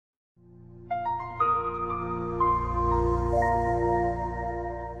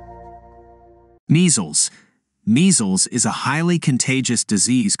Measles. Measles is a highly contagious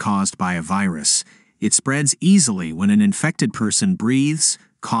disease caused by a virus. It spreads easily when an infected person breathes,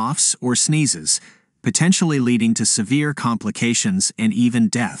 coughs, or sneezes, potentially leading to severe complications and even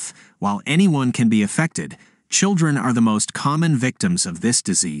death. While anyone can be affected, children are the most common victims of this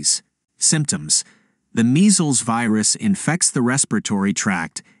disease. Symptoms. The measles virus infects the respiratory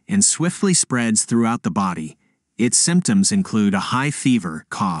tract and swiftly spreads throughout the body. Its symptoms include a high fever,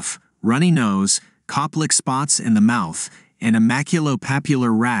 cough, runny nose, Koplik spots in the mouth, and a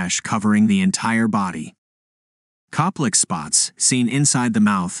maculopapular rash covering the entire body. Koplik spots, seen inside the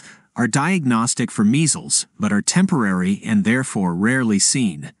mouth, are diagnostic for measles, but are temporary and therefore rarely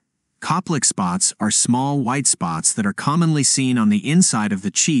seen. Koplik spots are small white spots that are commonly seen on the inside of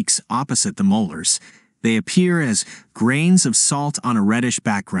the cheeks opposite the molars. They appear as grains of salt on a reddish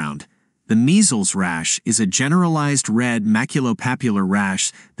background. The measles rash is a generalized red maculopapular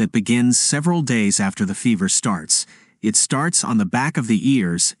rash that begins several days after the fever starts. It starts on the back of the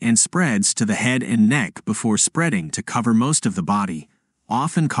ears and spreads to the head and neck before spreading to cover most of the body,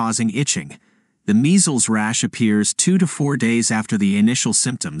 often causing itching. The measles rash appears 2 to 4 days after the initial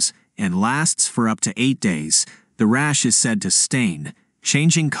symptoms and lasts for up to 8 days. The rash is said to stain,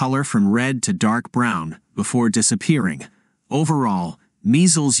 changing color from red to dark brown before disappearing. Overall,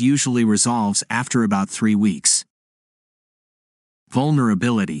 measles usually resolves after about 3 weeks.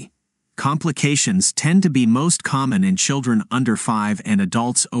 Vulnerability. Complications tend to be most common in children under 5 and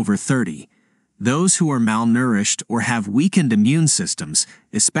adults over 30. Those who are malnourished or have weakened immune systems,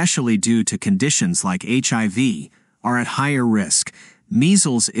 especially due to conditions like HIV, are at higher risk.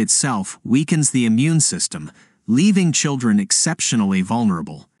 Measles itself weakens the immune system, leaving children exceptionally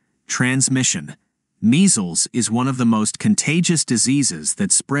vulnerable. Transmission. Measles is one of the most contagious diseases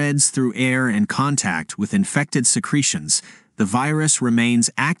that spreads through air and contact with infected secretions. The virus remains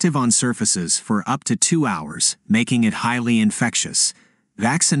active on surfaces for up to 2 hours, making it highly infectious.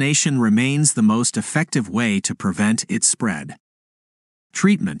 Vaccination remains the most effective way to prevent its spread.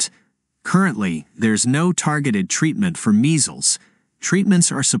 Treatment. Currently, there's no targeted treatment for measles.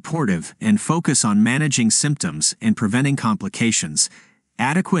 Treatments are supportive and focus on managing symptoms and preventing complications.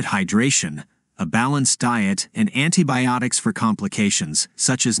 Adequate hydration, a balanced diet, and antibiotics for complications,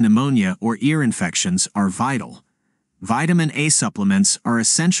 such as pneumonia or ear infections, are vital. Vitamin A supplements are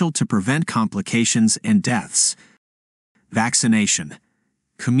essential to prevent complications and deaths. Vaccination.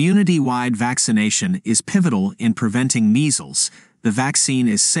 Community-wide vaccination is pivotal in preventing measles. The vaccine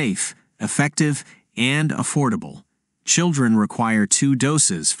is safe, effective, and affordable. Children require 2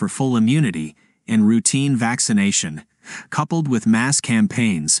 doses for full immunity, and routine vaccination, coupled with mass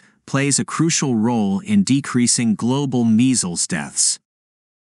campaigns, plays a crucial role in decreasing global measles deaths.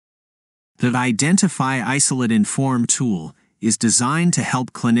 The Identify Isolate Inform tool is designed to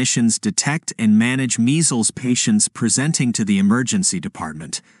help clinicians detect and manage measles patients presenting to the emergency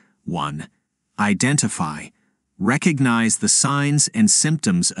department. 1. Identify. Recognize the signs and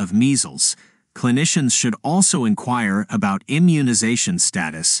symptoms of measles. Clinicians should also inquire about immunization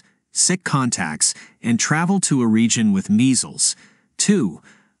status, sick contacts, and travel to a region with measles. 2.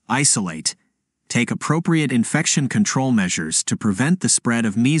 Isolate. Take appropriate infection control measures to prevent the spread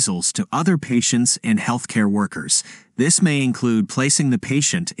of measles to other patients and healthcare workers. This may include placing the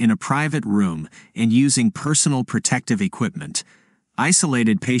patient in a private room and using personal protective equipment.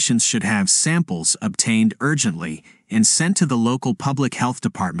 Isolated patients should have samples obtained urgently and sent to the local public health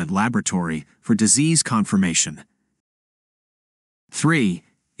department laboratory for disease confirmation. 3.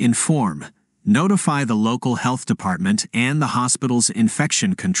 Inform. Notify the local health department and the hospital's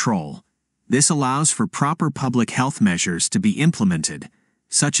infection control. This allows for proper public health measures to be implemented,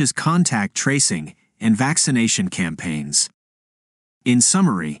 such as contact tracing and vaccination campaigns. In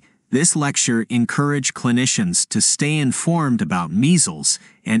summary, this lecture encourages clinicians to stay informed about measles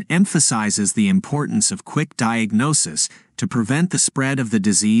and emphasizes the importance of quick diagnosis to prevent the spread of the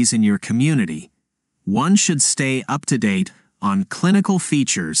disease in your community. One should stay up to date on clinical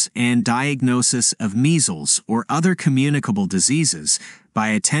features and diagnosis of measles or other communicable diseases by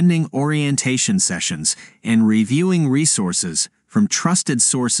attending orientation sessions and reviewing resources from trusted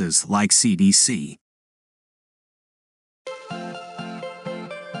sources like CDC.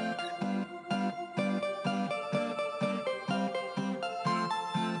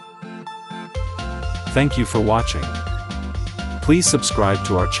 Thank you for watching. Please subscribe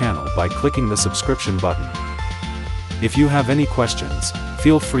to our channel by clicking the subscription button. If you have any questions,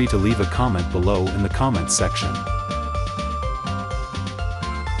 feel free to leave a comment below in the comments section.